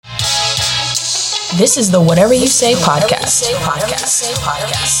This is the Whatever You Say podcast.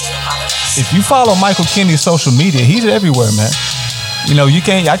 If you follow Michael Kinney's social media, he's everywhere, man. You know,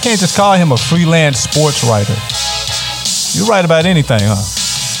 I can't just call him a freelance sports writer. You write about anything, huh?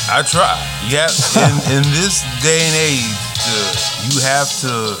 I try. Yeah, in this day and age, you have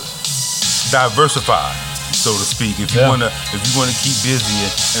to diversify, so to speak, if you wanna keep busy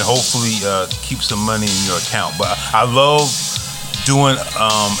and hopefully keep some money in your account. But I love doing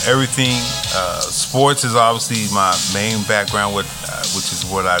everything. Sports is obviously my main background, which is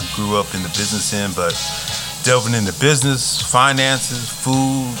what I grew up in the business in. But delving into business, finances,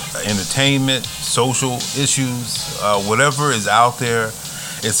 food, entertainment, social issues, whatever is out there,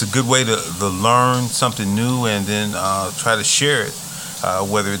 it's a good way to learn something new and then try to share it,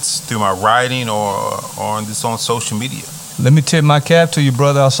 whether it's through my writing or on social media. Let me tip my cap to you,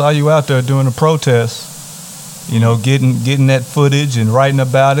 brother. I saw you out there doing a protest. You know, getting that footage and writing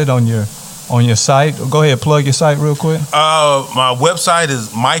about it on your site. Go ahead, plug your site real quick. My website is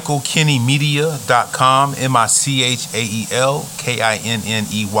michaelkinneymedia.com,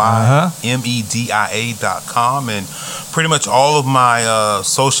 MichaelKinneymedia.com, and pretty much all of my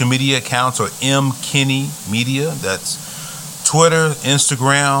social media accounts are Kinney Media. That's Twitter,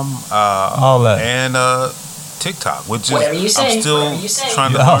 Instagram, all that, and TikTok, which Whatever you is say. I'm still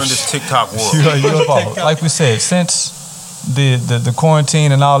trying to learn this TikTok world. Like we said, since the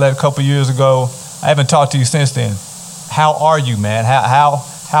quarantine and all that a couple years ago, I haven't talked to you since then. How are you, man? How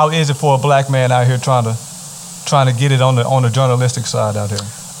is it for a black man out here trying to get it on the journalistic side out here?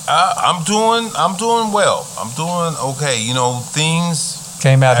 I'm doing well. I'm doing okay. You know, things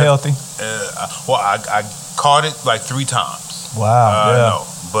came out healthy. I caught it like 3 times. Wow. No,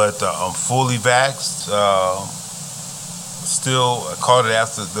 but I'm fully vaxxed. Still caught it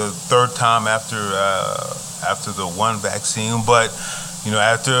after the 3rd time after the 1 vaccine. But you know,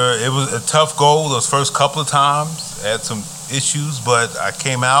 after it was a tough goal those first couple of times. Had some issues, but I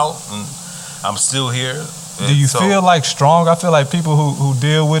came out and I'm still here. Do you feel like strong? I feel like people who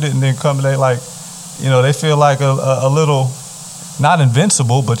deal with it and then come, they like, you know, they feel like a little, not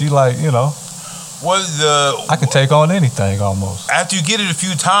invincible, but you like, you know. Well, I can take on anything almost. After you get it a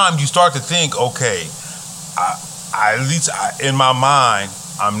few times, you start to think, okay, I at least in my mind,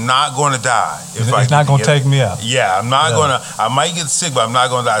 I'm not going to die. It's not going to take me out. Yeah, I'm not going to. I might get sick, but I'm not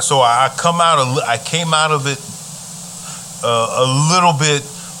going to die. So I came out of it a little bit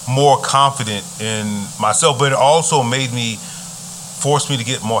more confident in myself, but it also forced me to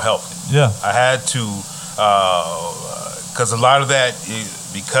get more healthy. Yeah, I had to, because a lot of that,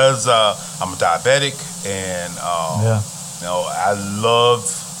 because I'm a diabetic and you know, I love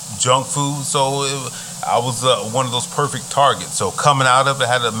junk food, so I was one of those perfect targets. So coming out of it, I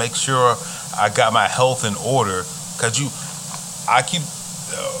had to make sure I got my health in order. Because I keep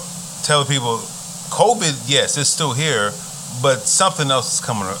telling people, COVID, yes, it's still here, but something else is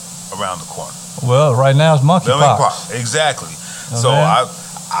coming around the corner. Well, right now it's monkeypox. Exactly. Oh, so man.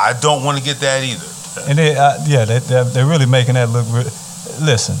 I don't want to get that either. And they're really making that look.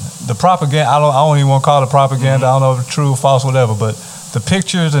 Listen, the propaganda. I don't even want to call it propaganda. I don't know if it's true, false, whatever. But the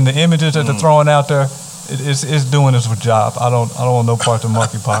pictures and the images that they're throwing out there, it's doing its job. I don't want no part of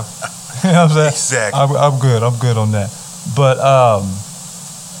monkeypox. You know what I'm saying? Exactly. I'm good on that.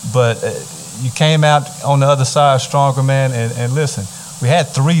 But you came out on the other side stronger, man. And listen, we had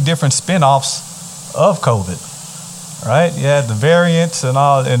 3 different spinoffs of COVID, right? You had the variants and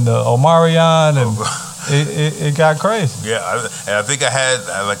all, and the Omarion, and it got crazy. Yeah, I think I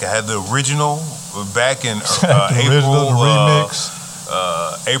had the original back in April, the remix.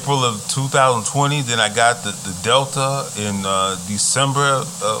 April of 2020. Then I got the Delta in December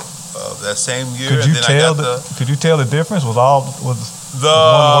of that same year. Could you tell the difference? Was one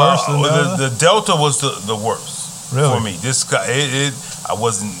worse than the other? The Delta was the worst really? For me. This guy, I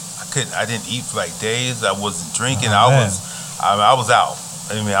didn't eat for like days. I wasn't drinking. Oh, I was out.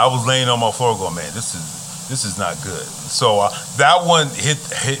 I mean, I was laying on my floor going, man, this is not good. So that one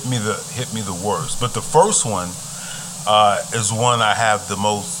hit me the worst. But the first one is one I have the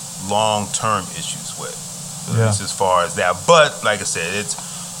most long-term issues with, at least as far as that. But like I said,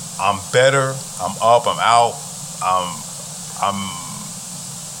 I'm better. I'm up. I'm out.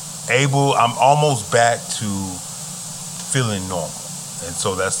 I'm almost back to feeling normal, and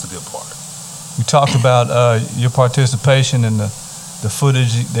so that's the good part. You talked about your participation in the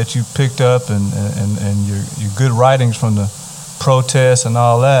footage that you picked up and your good writings from the protests and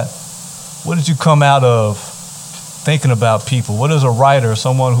all that. What did you come out of thinking about people? What is a writer,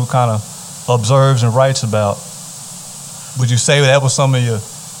 someone who kind of observes and writes about? Would you say that was some of your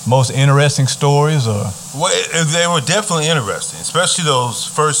most interesting stories, or? Well, they were definitely interesting, especially those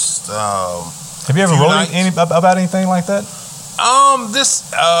first Have you ever wrote about anything like that?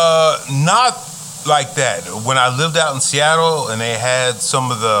 Not like that. When I lived out in Seattle and they had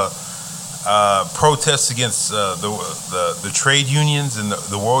some of the protests against the trade unions and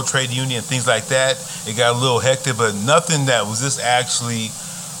the World Trade Union and things like that, it got a little hectic, but nothing that was just actually,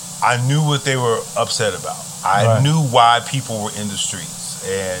 I knew what they were upset about. I knew why people were in the streets.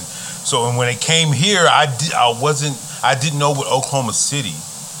 And so when it came here, I didn't know what Oklahoma City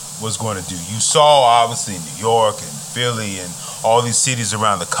was going to do. You saw obviously New York and Philly and all these cities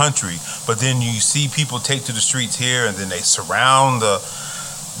around the country, but then you see people take to the streets here, and then they surround the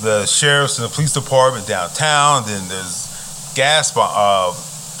sheriffs and the police department downtown. Then there's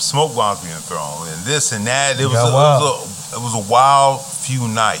smoke bombs being thrown, and this and that. It was a wild few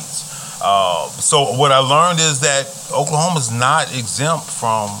nights. So what I learned is that Oklahoma's not exempt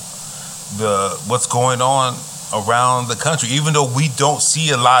from what's going on around the country, even though we don't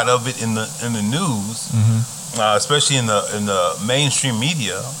see a lot of it in the news, especially in the mainstream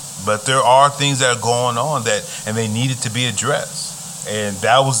media. But there are things that are going on and they needed to be addressed. And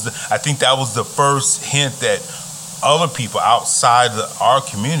I think that was the first hint that other people outside our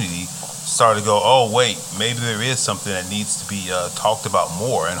community started to go, oh wait, maybe there is something that needs to be talked about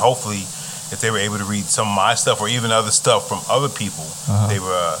more. And hopefully, if they were able to read some of my stuff or even other stuff from other people, they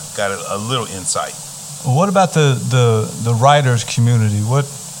got a little insight. What about the writers community? What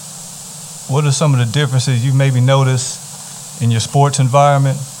are some of the differences you maybe noticed in your sports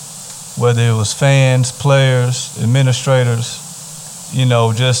environment, whether it was fans, players, administrators,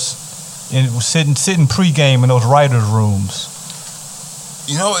 just sitting pregame in those writers' rooms?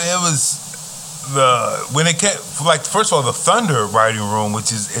 It was when it came, like, first of all, the Thunder writing room,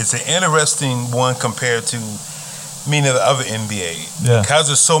 which it's an interesting one compared to many of the other NBA, because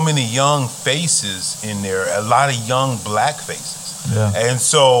there's so many young faces in there, a lot of young black faces, and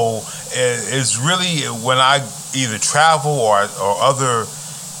so it's really when I either travel or other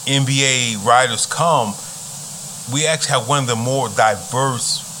NBA writers come, we actually have one of the more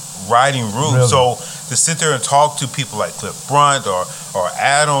diverse writing rooms. Really? So to sit there and talk to people like Cliff Brunt or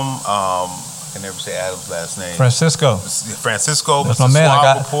Adam, I can never say Adam's last name. Francisco. That's my man.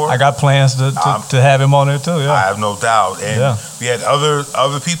 I got plans to have him on there too. Yeah. I have no doubt. And we had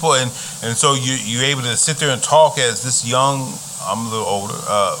other people, and so you're able to sit there and talk as this young, I'm a little older,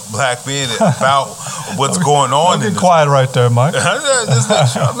 black man about what's going on. Don't get quiet right there, Mike.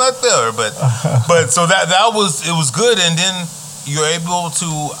 I'm not there, but so it was good, and then you're able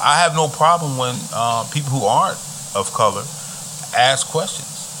to. I have no problem when people who aren't of color ask questions.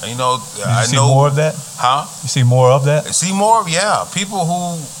 You see more of that? Huh? You see more of that? See more, yeah. People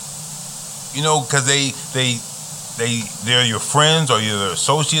who, because they're your friends or your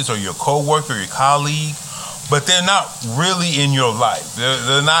associates or your coworker, your colleague, but they're not really in your life.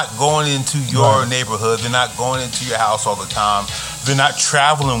 They're not going into your neighborhood. They're not going into your house all the time. They're not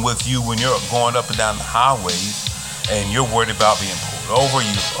traveling with you when you're going up and down the highways and you're worried about being pulled over, or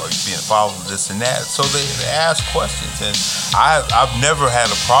you're being followed, this and that. So they ask questions, and I've never had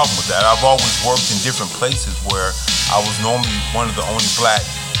a problem with that. I've always worked in different places where I was normally one of the only black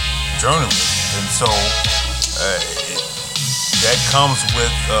journalists, and so that comes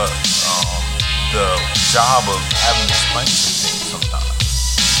with the job of having to explain some things sometimes.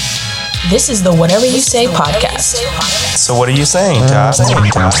 This is the Whatever You Say podcast. So what are you saying, Josh?